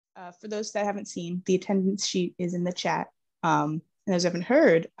For those that haven't seen, the attendance sheet is in the chat. And as you haven't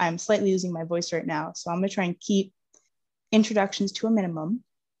heard, I'm slightly losing my voice right now. So I'm going to try and keep introductions to a minimum.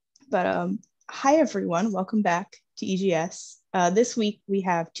 But hi, everyone. Welcome back to EGS. This week, we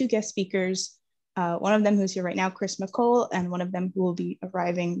have two guest speakers. One of them who's here right now, Chris McCole, and one of them who will be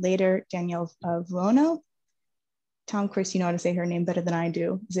arriving later, Danielle Vuono. Tom, Chris, you know how to say her name better than I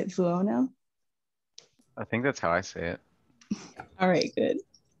do. Is it Vuono? I think that's how I say it. All right, good.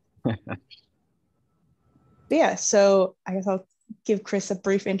 Yeah, so I guess I'll give Chris a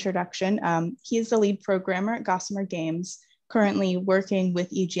brief introduction. He is the lead programmer at Gossamer Games, currently working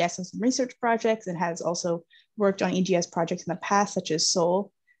with EGS on some research projects, and has also worked on EGS projects in the past, such as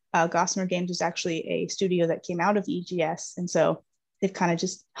Soul. Gossamer Games was actually a studio that came out of EGS, and so they've kind of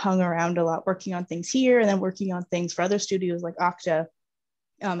just hung around a lot, working on things here and then working on things for other studios like Okta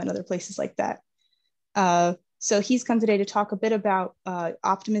and other places like that. So he's come today to talk a bit about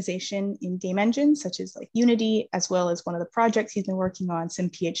optimization in game engines, such as like Unity, as well as one of the projects he's been working on,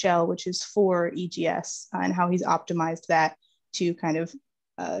 SimPHL, which is for EGS, and how he's optimized that to kind of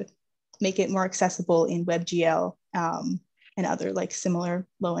make it more accessible in WebGL and other like similar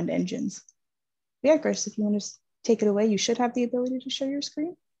low-end engines. Yeah, Chris, if you want to take it away, you should have the ability to share your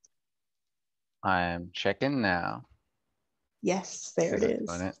screen. I'm checking now. Yes, there it is.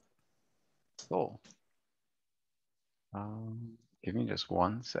 Cool. Give me just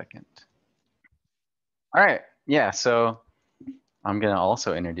 1 second. All right, yeah, so I'm gonna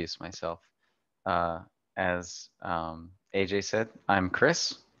also introduce myself. As AJ said, I'm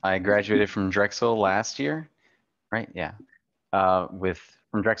Chris. I graduated from Drexel last year, right? Yeah,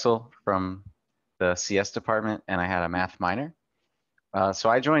 from Drexel from the CS department, and I had a math minor. So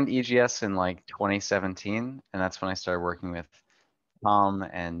I joined EGS in like 2017, and that's when I started working with Tom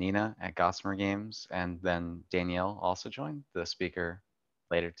and Nina at Gossamer Games, and then Danielle also joined, the speaker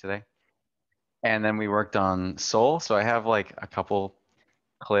later today. And then we worked on Soul. So I have like a couple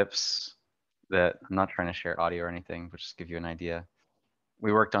clips that I'm not trying to share audio or anything, but just give you an idea.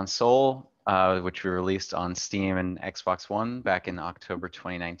 We worked on Soul, which we released on Steam and Xbox One back in October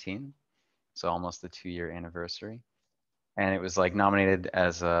 2019. So almost the 2-year anniversary. And it was like nominated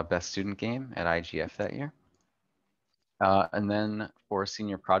as a best student game at IGF that year. And then for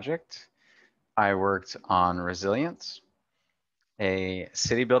senior project, I worked on Resilience, a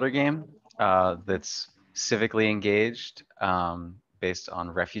city builder game that's civically engaged, based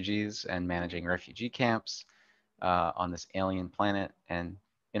on refugees and managing refugee camps on this alien planet and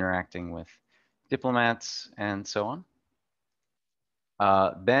interacting with diplomats and so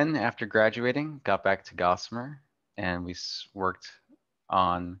on. Then after graduating, got back to Gossamer, and we worked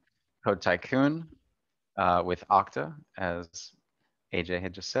on Code Tycoon with Okta, as AJ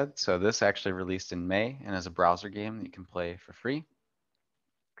had just said. So this actually released in May and is a browser game that you can play for free.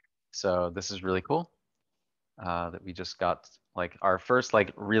 So this is really cool that we just got like our first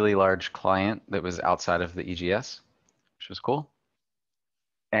like really large client that was outside of the EGS, which was cool.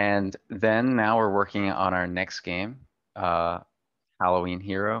 And then now we're working on our next game, Halloween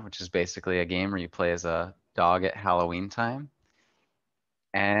Hero, which is basically a game where you play as a dog at Halloween time.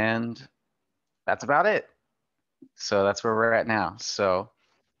 And that's about it. So that's where we're at now. So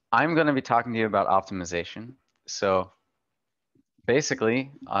I'm going to be talking to you about optimization. So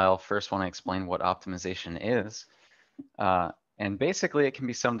basically, I'll first want to explain what optimization is. And basically, it can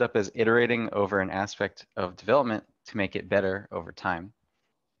be summed up as iterating over an aspect of development to make it better over time.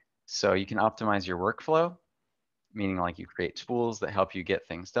 So you can optimize your workflow, meaning like you create tools that help you get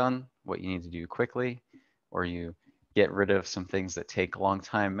things done, what you need to do quickly, or you get rid of some things that take a long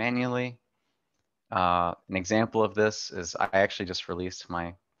time manually. An example of this is I actually just released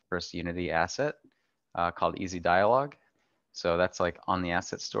my first Unity asset called Easy Dialogue. So that's like on the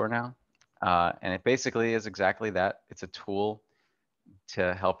asset store now. And it basically is exactly that. It's a tool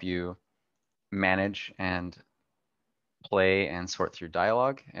to help you manage and play and sort through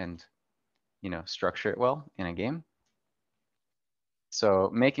dialogue and, you know, structure it well in a game. So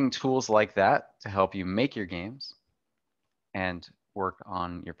making tools like that to help you make your games and work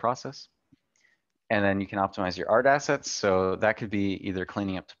on your process. And then you can optimize your art assets. So that could be either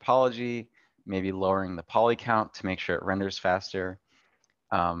cleaning up topology, maybe lowering the poly count to make sure it renders faster,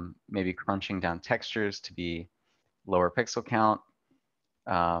 maybe crunching down textures to be lower pixel count,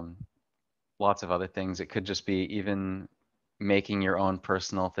 lots of other things. It could just be even making your own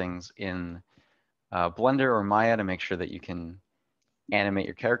personal things in Blender or Maya to make sure that you can animate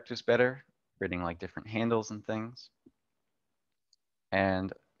your characters better, creating like different handles and things.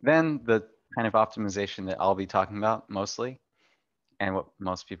 And then the kind of optimization that I'll be talking about mostly, and what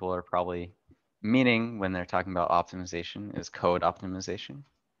most people are probably meaning when they're talking about optimization, is code optimization.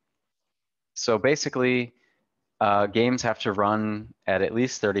 So basically, games have to run at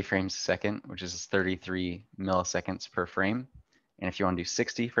least 30 frames a second, which is 33 milliseconds per frame. And if you want to do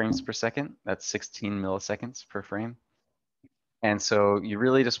 60 frames per second, that's 16 milliseconds per frame. And so you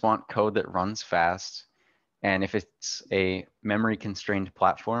really just want code that runs fast. And if it's a memory constrained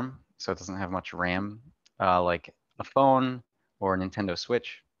platform, so it doesn't have much RAM, like a phone or a Nintendo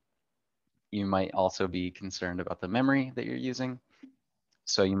Switch, you might also be concerned about the memory that you're using.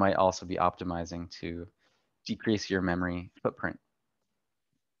 So you might also be optimizing to decrease your memory footprint.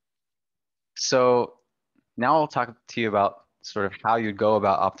 So now I'll talk to you about sort of how you'd go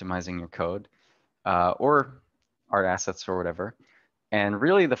about optimizing your code or art assets or whatever. And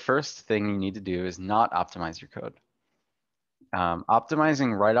really the first thing you need to do is not optimize your code.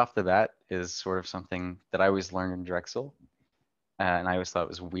 Optimizing right off the bat is sort of something that I always learned in Drexel. And I always thought it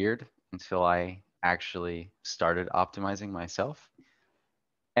was weird until I actually started optimizing myself.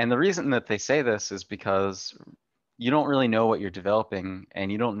 And the reason that they say this is because you don't really know what you're developing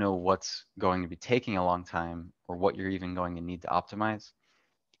and you don't know what's going to be taking a long time or what you're even going to need to optimize.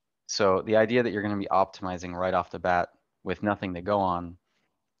 So the idea that you're going to be optimizing right off the bat with nothing to go on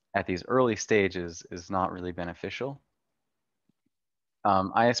at these early stages is not really beneficial.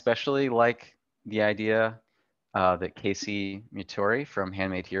 I especially like the idea that Casey Mutori from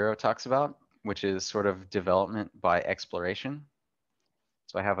Handmade Hero talks about, which is sort of development by exploration.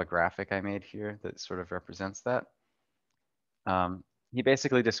 So I have a graphic I made here that sort of represents that. He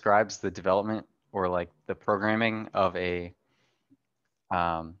basically describes the development or like the programming of a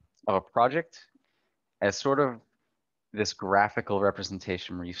project as sort of this graphical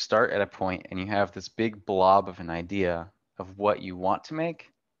representation where you start at a point and you have this big blob of an idea of what you want to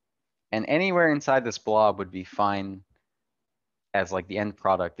make. And anywhere inside this blob would be fine as like the end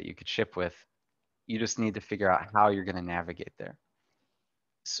product that you could ship with. You just need to figure out how you're going to navigate there.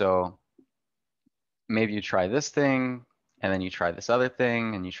 So maybe you try this thing and then you try this other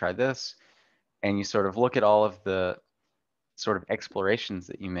thing and you try this and you sort of look at all of the sort of explorations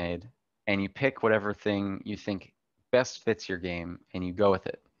that you made and you pick whatever thing you think best fits your game and you go with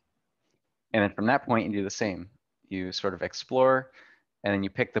it. And then from that point, you do the same. You sort of explore and then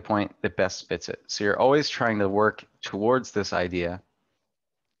you pick the point that best fits it. So you're always trying to work towards this idea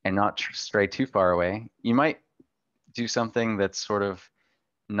and not stray too far away. You might do something that's sort of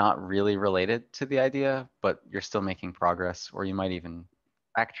not really related to the idea, but you're still making progress, or you might even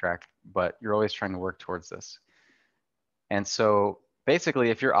backtrack, but you're always trying to work towards this. And so basically,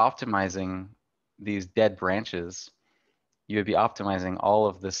 if you're optimizing these dead branches, you would be optimizing all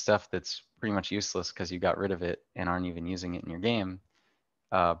of this stuff that's pretty much useless because you got rid of it and aren't even using it in your game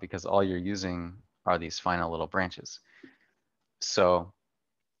because all you're using are these final little branches. So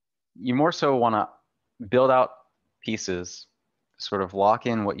you more so want to build out pieces, sort of lock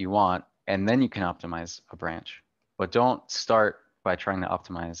in what you want, and then you can optimize a branch. But don't start by trying to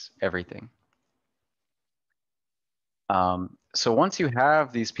optimize everything. So once you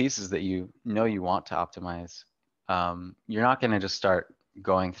have these pieces that you know you want to optimize, you're not going to just start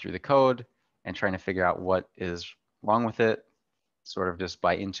going through the code and trying to figure out what is wrong with it, sort of just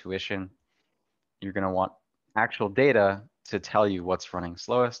by intuition. You're going to want actual data to tell you what's running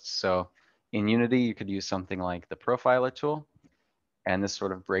slowest. So in Unity, you could use something like the profiler tool. And this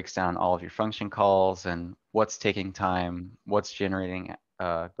sort of breaks down all of your function calls and what's taking time, what's generating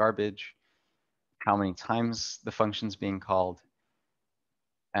garbage, how many times the function's being called.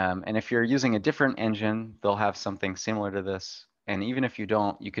 And if you're using a different engine, they'll have something similar to this. And even if you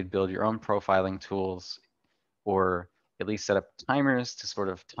don't, you could build your own profiling tools or at least set up timers to sort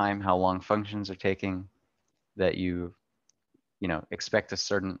of time how long functions are taking that you expect a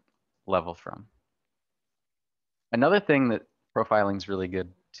certain level from. Another thing that profiling is really good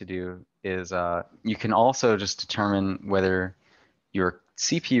to do is you can also just determine whether your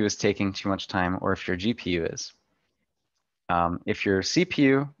CPU is taking too much time or if your GPU is. If your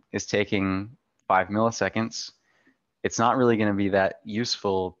CPU is taking 5 milliseconds, it's not really going to be that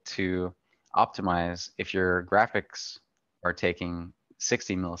useful to optimize if your graphics are taking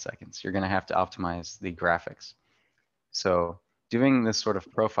 60 milliseconds. You're going to have to optimize the graphics. So doing this sort of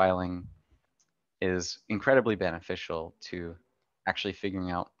profiling is incredibly beneficial to actually figuring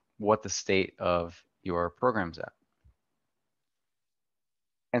out what the state of your program's at.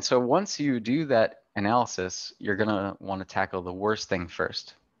 And so once you do that analysis, you're going to want to tackle the worst thing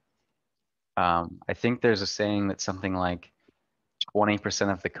first. I think there's a saying that something like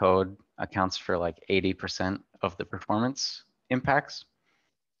 20% of the code accounts for like 80% of the performance impacts.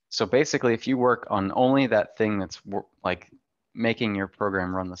 So basically, if you work on only that thing that's like making your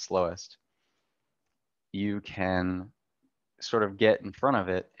program run the slowest, you can sort of get in front of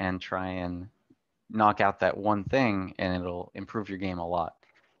it and try and knock out that one thing, and it'll improve your game a lot.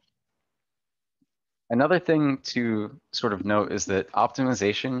 Another thing to sort of note is that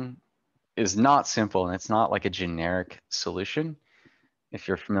optimization is not simple, and it's not like a generic solution. If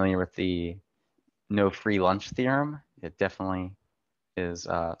you're familiar with the no free lunch theorem, it definitely is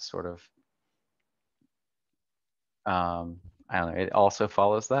sort of, I don't know, it also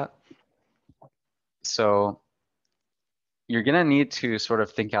follows that. So you're gonna need to sort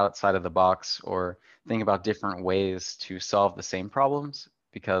of think outside of the box or think about different ways to solve the same problems,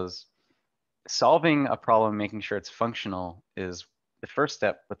 because solving a problem, making sure it's functional is the first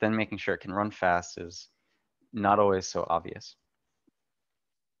step, but then making sure it can run fast is not always so obvious.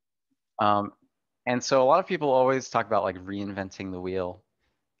 And so a lot of people always talk about like reinventing the wheel,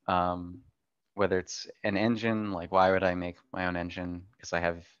 whether it's an engine, like why would I make my own engine because I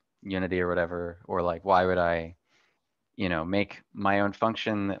have Unity or whatever, or like why would I, you know, make my own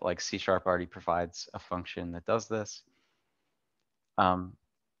function that like C# already provides a function that does this.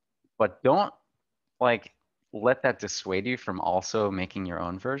 But don't like let that dissuade you from also making your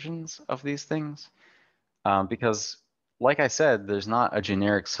own versions of these things, because like I said, there's not a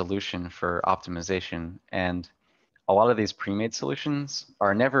generic solution for optimization, and a lot of these pre-made solutions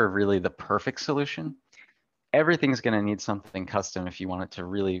are never really the perfect solution. Everything's going to need something custom if you want it to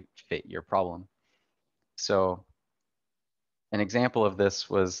really fit your problem. So an example of this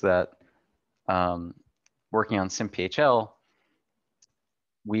was that working on SimPHL,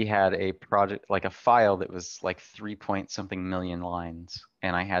 we had a project, like a file that was like 3 point something million lines,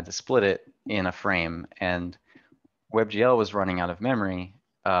 and I had to split it in a frame, and WebGL was running out of memory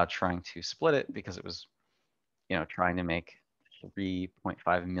trying to split it because it was, you know, trying to make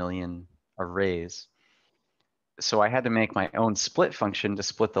 3.5 million arrays. So I had to make my own split function to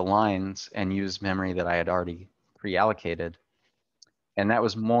split the lines and use memory that I had already pre-allocated. And that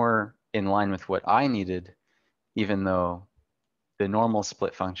was more in line with what I needed, even though the normal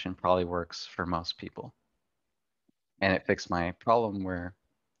split function probably works for most people. And it fixed my problem where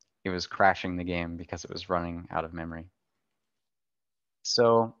it was crashing the game because it was running out of memory.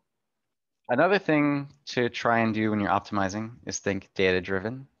 So another thing to try and do when you're optimizing is think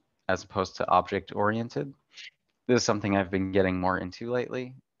data-driven as opposed to object-oriented. This is something I've been getting more into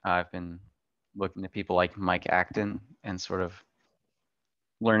lately. I've been looking at people like Mike Acton and sort of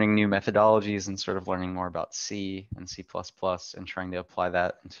learning new methodologies and sort of learning more about C and C++ and trying to apply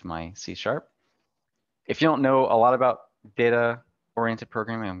that into my C#. If you don't know a lot about data-oriented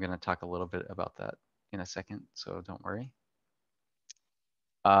programming, I'm going to talk a little bit about that in a second, so don't worry.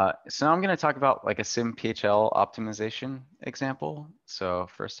 So now I'm going to talk about like a SimPHL optimization example. So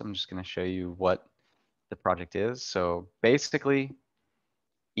first I'm just going to show you what the project is. So basically,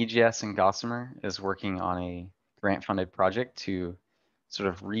 EGS and Gossamer is working on a grant-funded project to sort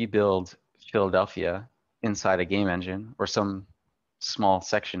of rebuild Philadelphia inside a game engine or some small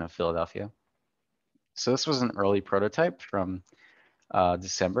section of Philadelphia. So this was an early prototype from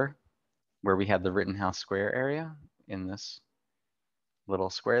December, where we had the Rittenhouse Square area in this little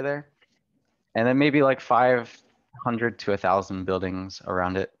square there. And then maybe like 500 to 1,000 buildings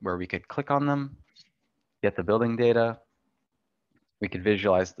around it where we could click on them, get the building data. We could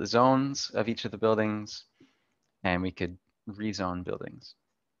visualize the zones of each of the buildings, and we could rezone buildings.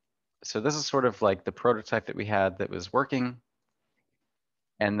 So this is sort of like the prototype that we had that was working.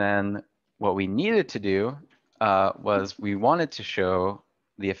 And then what we needed to do was we wanted to show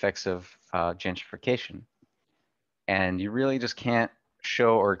the effects of gentrification. And you really just can't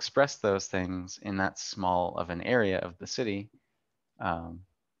show or express those things in that small of an area of the city,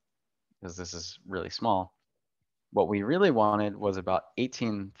 because this is really small. What we really wanted was about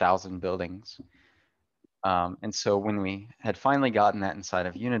 18,000 buildings. And so when we had finally gotten that inside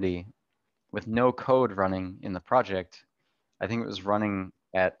of Unity with no code running in the project, I think it was running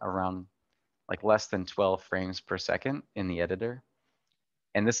at around like less than 12 frames per second in the editor.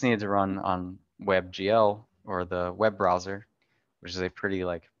 And this needed to run on WebGL, or the web browser, which is a pretty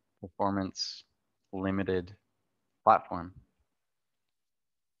like performance limited platform.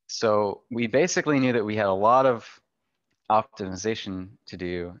 So we basically knew that we had a lot of optimization to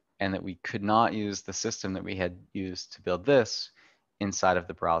do and that we could not use the system that we had used to build this inside of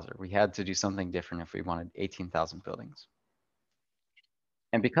the browser. We had to do something different if we wanted 18,000 buildings.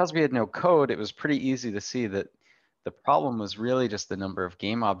 And because we had no code, it was pretty easy to see that the problem was really just the number of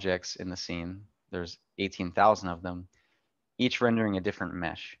game objects in the scene. There's 18,000 of them, each rendering a different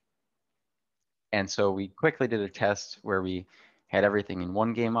mesh. And so we quickly did a test where we had everything in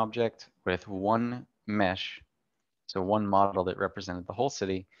one game object with one mesh, so one model that represented the whole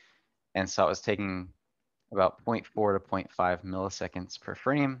city, and saw it was taking about 0.4 to 0.5 milliseconds per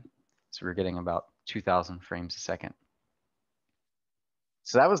frame. So we're getting about 2,000 frames a second.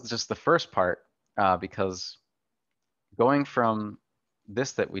 So that was just the first part, because going from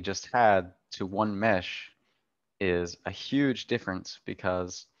this that we just had to one mesh is a huge difference,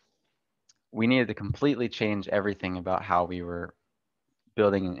 because we needed to completely change everything about how we were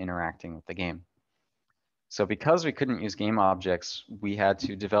building and interacting with the game. So because we couldn't use game objects, we had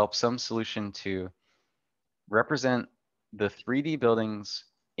to develop some solution to represent the 3D buildings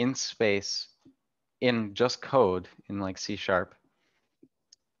in space in just code in like C#.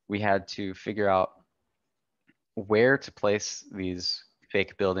 We had to figure out where to place these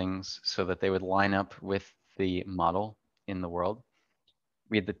fake buildings so that they would line up with the model in the world.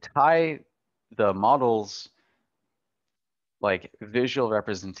 We had to tie the model's like visual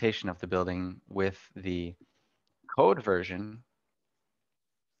representation of the building with the code version.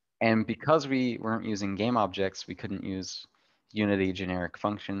 And because we weren't using game objects, we couldn't use Unity generic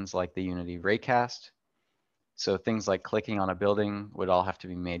functions like the Unity raycast. So things like clicking on a building would all have to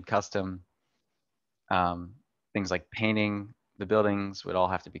be made custom. Things like painting the buildings would all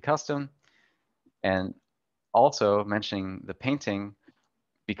have to be custom. And also mentioning the painting,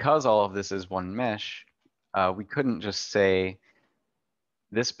 because all of this is one mesh, we couldn't just say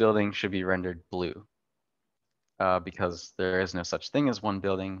this building should be rendered blue, because there is no such thing as one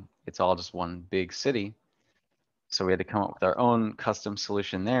building. It's all just one big city. So we had to come up with our own custom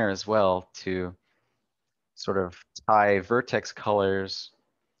solution there as well to sort of tie vertex colors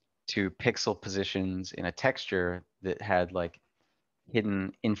to pixel positions in a texture that had like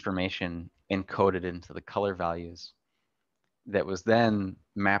hidden information encoded into the color values that was then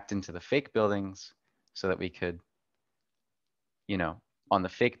mapped into the fake buildings so that we could, you know, on the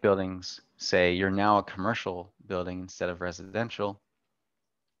fake buildings, say you're now a commercial building instead of residential.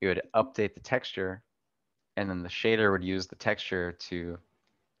 You would update the texture, and then the shader would use the texture to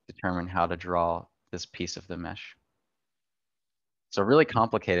determine how to draw this piece of the mesh. So really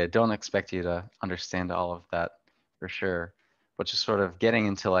complicated. Don't expect you to understand all of that for sure, but just sort of getting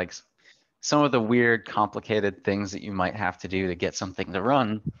into like some of the weird, complicated things that you might have to do to get something to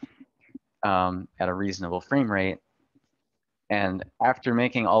run at a reasonable frame rate. And after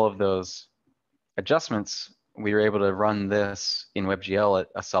making all of those adjustments, we were able to run this in WebGL at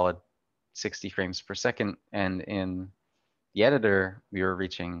a solid 60 frames per second. And in the editor, we were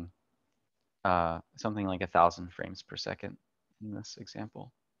reaching something like 1,000 frames per second in this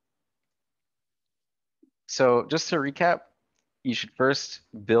example. So just to recap, you should first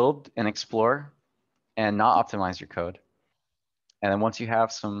build and explore and not optimize your code. And then once you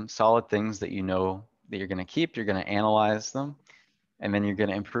have some solid things that you know that you're going to keep, you're going to analyze them. And then you're going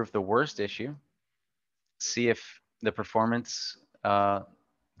to improve the worst issue, see if the performance that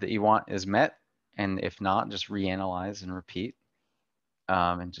you want is met. And if not, just reanalyze and repeat.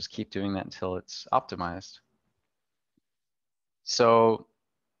 And just keep doing that until it's optimized. So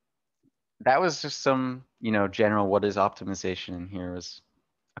that was just some, you know, general what is optimization in here was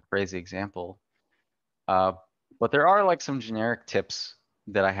a crazy example. But there are like some generic tips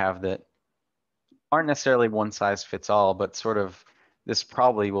that I have that aren't necessarily one size fits all, but sort of this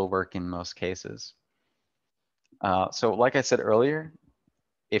probably will work in most cases. So like I said earlier,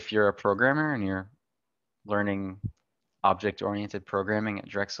 if you're a programmer and you're learning object-oriented programming at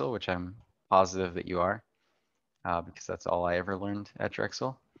Drexel, which I'm positive that you are, because that's all I ever learned at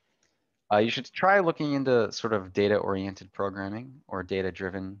Drexel, you should try looking into sort of data-oriented programming or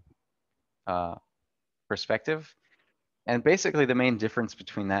data-driven perspective. And basically the main difference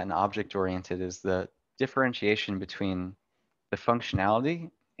between that and object-oriented is the differentiation between the functionality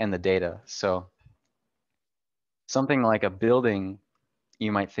and the data. So something like a building,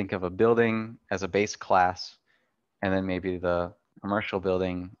 you might think of a building as a base class, and then maybe the commercial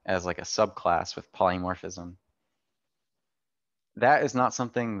building as like a subclass with polymorphism. That is not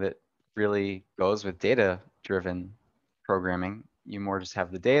something that really goes with data-driven programming. You more just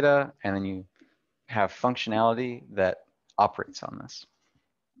have the data, and then you have functionality that operates on this.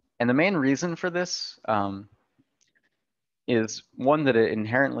 And the main reason for this is one that it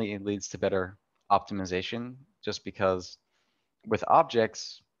inherently leads to better optimization, just because with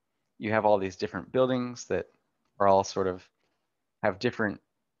objects, you have all these different buildings that are all sort of have different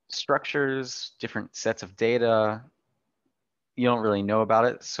structures, different sets of data. You don't really know about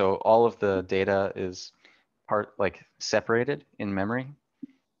it. So all of the data is like separated in memory.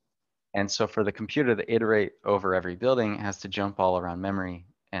 And so for the computer to iterate over every building, it has to jump all around memory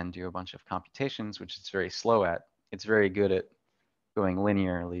and do a bunch of computations, which it's very slow at. It's very good at going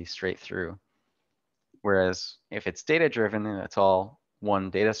linearly straight through. Whereas if it's data driven and it's all one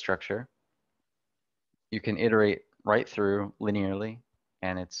data structure, you can iterate right through linearly,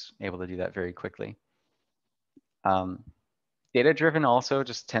 and it's able to do that very quickly. Data-driven also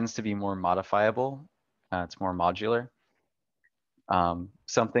just tends to be more modifiable. It's more modular.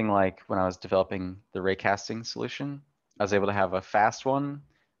 Something like when I was developing the raycasting solution, I was able to have a fast one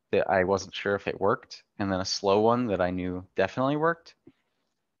that I wasn't sure if it worked, and then a slow one that I knew definitely worked.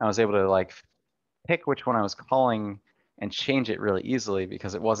 I was able to like pick which one I was calling and change it really easily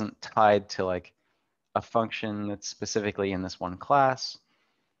because it wasn't tied to like a function that's specifically in this one class.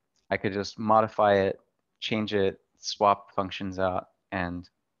 I could just modify it, change it, swap functions out, and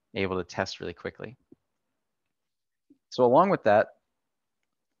able to test really quickly. So along with that,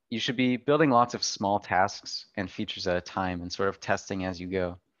 you should be building lots of small tasks and features at a time and sort of testing as you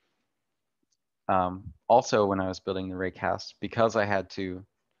go. Also, when I was building the raycast, because I had to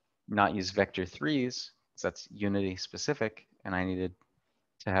not use vector 3s, because that's Unity specific, and I needed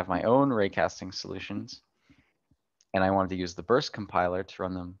to have my own raycasting solutions, and I wanted to use the burst compiler to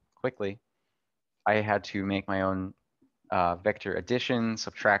run them quickly, I had to make my own vector addition,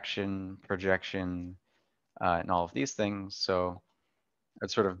 subtraction, projection, and all of these things. So I'd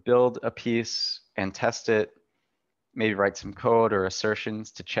sort of build a piece and test it, maybe write some code or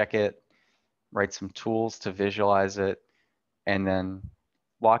assertions to check it, write some tools to visualize it, and then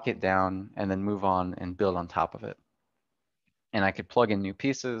lock it down and then move on and build on top of it. And I could plug in new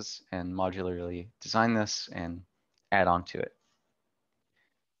pieces and modularly design this and add on to it.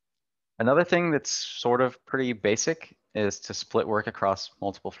 Another thing that's sort of pretty basic is to split work across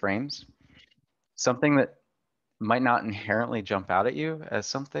multiple frames. Something that might not inherently jump out at you as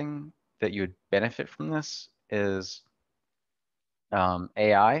something that you would benefit from this is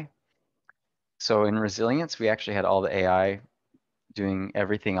AI. So in resilience, we actually had all the AI doing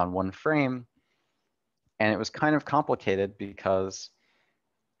everything on one frame. And it was kind of complicated because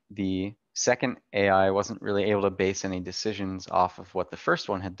the second AI wasn't really able to base any decisions off of what the first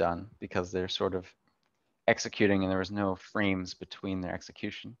one had done because they're sort of executing and there was no frames between their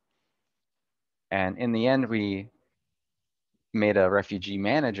execution. And in the end, we made a refugee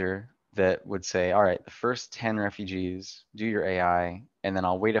manager that would say, all right, the first 10 refugees, do your AI, and then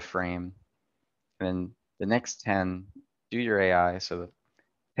I'll wait a frame. And then the next 10, do your AI. So the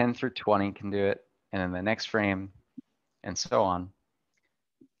 10 through 20 can do it. And then the next frame, and so on.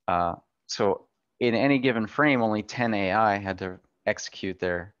 So in any given frame, only 10 AI had to execute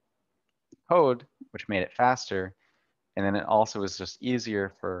their code, which made it faster. And then it also was just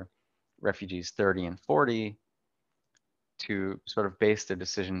easier for refugees 30 and 40 to sort of base their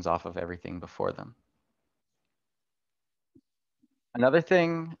decisions off of everything before them. Another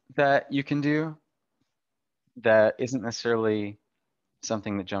thing that you can do that isn't necessarily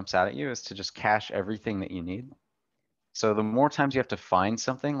something that jumps out at you is to just cache everything that you need. So the more times you have to find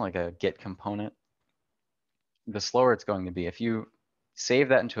something like a get component, the slower it's going to be. If you save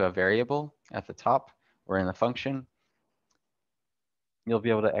that into a variable at the top or in the function, you'll be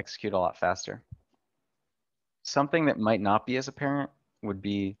able to execute a lot faster. Something that might not be as apparent would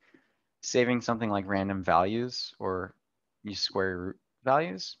be saving something like random values or use square root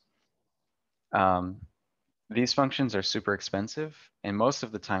values. These functions are super expensive, and most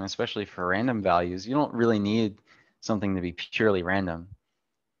of the time, especially for random values, you don't really need something to be purely random.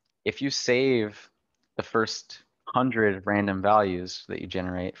 If you save the first 100 random values that you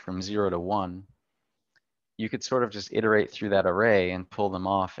generate from 0 to 1, you could sort of just iterate through that array and pull them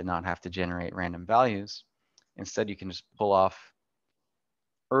off and not have to generate random values. Instead, you can just pull off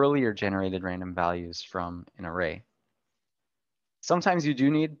earlier generated random values from an array. Sometimes you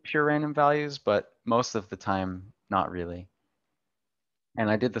do need pure random values, but most of the time, not really. And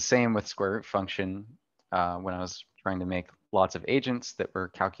I did the same with square root function when I was trying to make lots of agents that were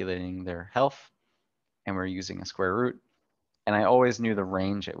calculating their health and we're using a square root. And I always knew the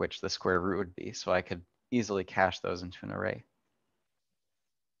range at which the square root would be, so I could easily cache those into an array.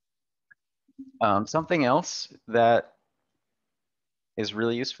 Something else that is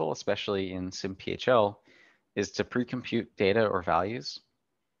really useful, especially in SimPHL, is to pre-compute data or values.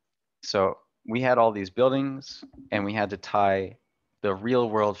 So we had all these buildings and we had to tie the real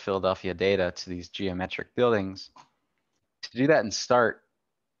world Philadelphia data to these geometric buildings. To do that in Start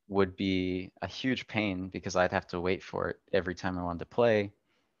would be a huge pain because I'd have to wait for it every time I wanted to play.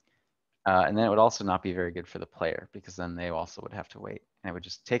 And then it would also not be very good for the player because then they also would have to wait. And it would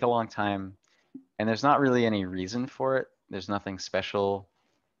just take a long time. And there's not really any reason for it. There's nothing special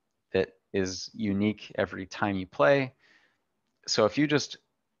that is unique every time you play. So if you just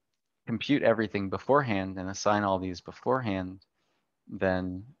compute everything beforehand and assign all these beforehand,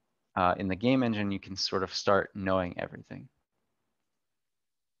 then in the game engine, you can sort of start knowing everything.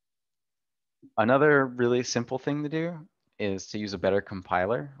 Another really simple thing to do is to use a better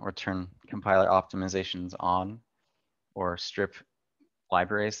compiler or turn compiler optimizations on or strip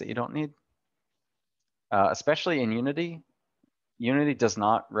libraries that you don't need. Especially in Unity. Unity does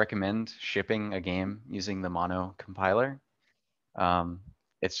not recommend shipping a game using the mono compiler.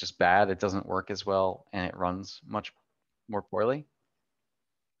 It's just bad. It doesn't work as well, and it runs much more poorly.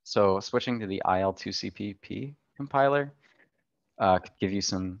 So switching to the IL2CPP compiler could give you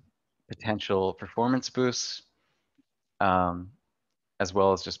some potential performance boosts, as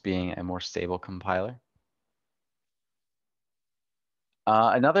well as just being a more stable compiler.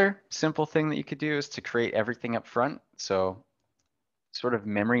 Another simple thing that you could do is to create everything up front. So sort of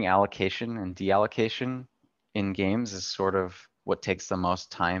memory allocation and deallocation in games is sort of what takes the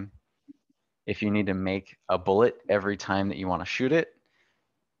most time. If you need to make a bullet every time that you want to shoot it,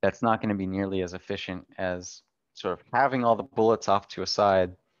 that's not going to be nearly as efficient as sort of having all the bullets off to a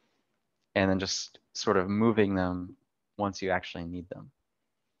side and then just sort of moving them once you actually need them.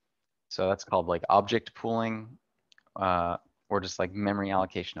 So that's called like object pooling, or just like memory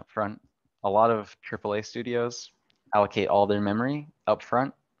allocation up front. A lot of AAA studios allocate all their memory up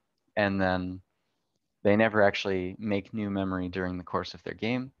front, and then they never actually make new memory during the course of their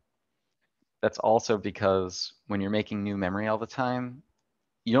game. That's also because when you're making new memory all the time,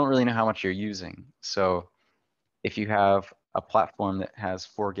 you don't really know how much you're using. So if you have a platform that has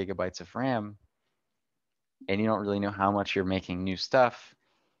 4 gigabytes of RAM and you don't really know how much you're making new stuff,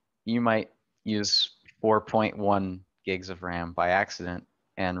 you might use 4.1 gigs of RAM by accident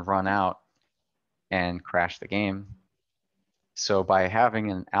and run out and crash the game. So by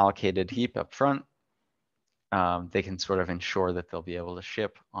having an allocated heap up front, they can sort of ensure that they'll be able to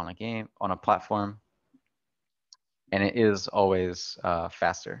ship on a game, on a platform, and it is always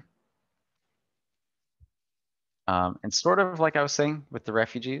faster. And sort of like I was saying with the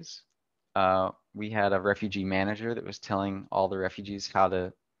refugees, we had a refugee manager that was telling all the refugees how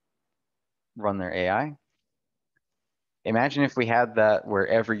to run their AI. Imagine if we had that where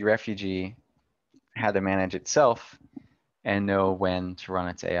every refugee had to manage itself and know when to run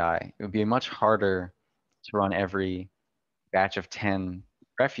its AI. It would be much harder to run every batch of 10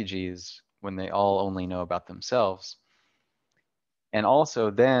 refugees when they all only know about themselves. And also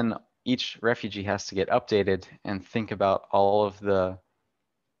then each refugee has to get updated and think about all of the,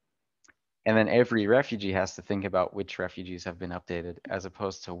 and then every refugee has to think about which refugees have been updated as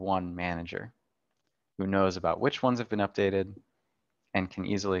opposed to one manager who knows about which ones have been updated and can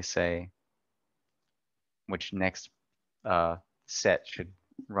easily say which next set should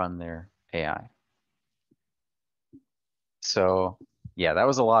run their AI. So yeah, that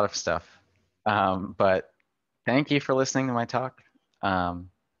was a lot of stuff. But thank you for listening to my talk.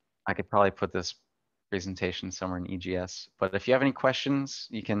 I could probably put this presentation somewhere in EGS, but if you have any questions,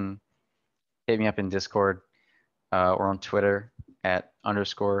 you can hit me up in Discord or on Twitter at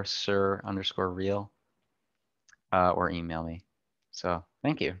 _sir_real or email me. So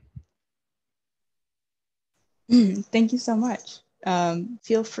thank you. Thank you so much.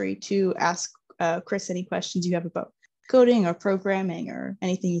 Feel free to ask Chris any questions you have about coding or programming or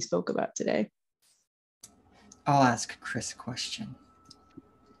anything you spoke about today. I'll ask Chris a question.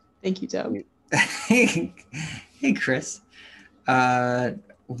 Thank you, Doug. Hey, Chris.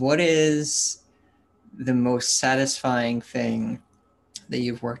 What is the most satisfying thing that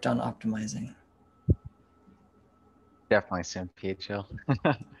you've worked on optimizing? Definitely SimPHL.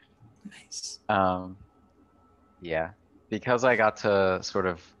 Nice. Yeah, because I got to sort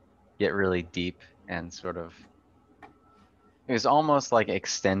of get really deep and sort of, it was almost like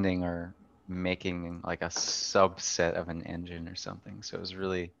extending or making like a subset of an engine or something. So it was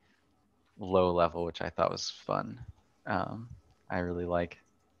really low level, which I thought was fun. I really like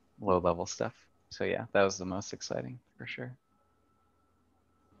low level stuff. So yeah, that was the most exciting for sure.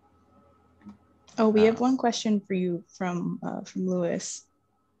 Oh, we have one question for you from Lewis.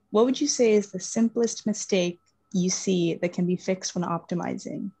 What would you say is the simplest mistake you see that can be fixed when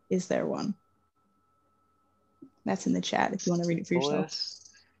optimizing? Is there one? That's in the chat if you want to read it for yourself.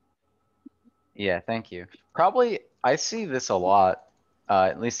 Yeah, thank you. Probably, I see this a lot,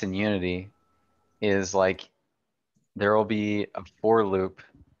 at least in Unity, is like there will be a for loop,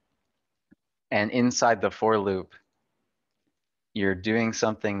 and inside the for loop, you're doing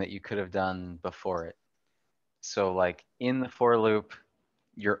something that you could have done before it. So like in the for loop,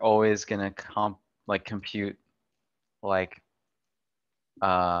 you're always gonna compute like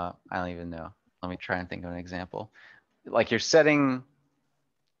I don't even know. Let me try and think of an example. Like you're setting,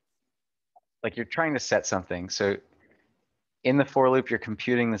 like you're trying to set something. So in the for loop, you're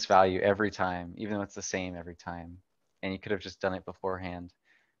computing this value every time, even though it's the same every time. And you could have just done it beforehand.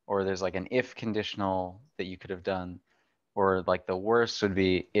 or there's like an if conditional that you could have done, or like the worst would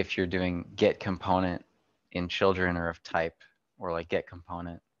be if you're doing get component in children or of type, or like get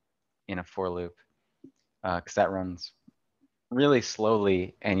component in a for loop, because that runs really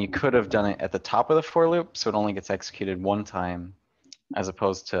slowly, and you could have done it at the top of the for loop, so it only gets executed one time, as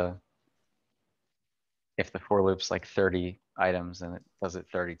opposed to if the for loop's like 30 items and it does it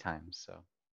 30 times. So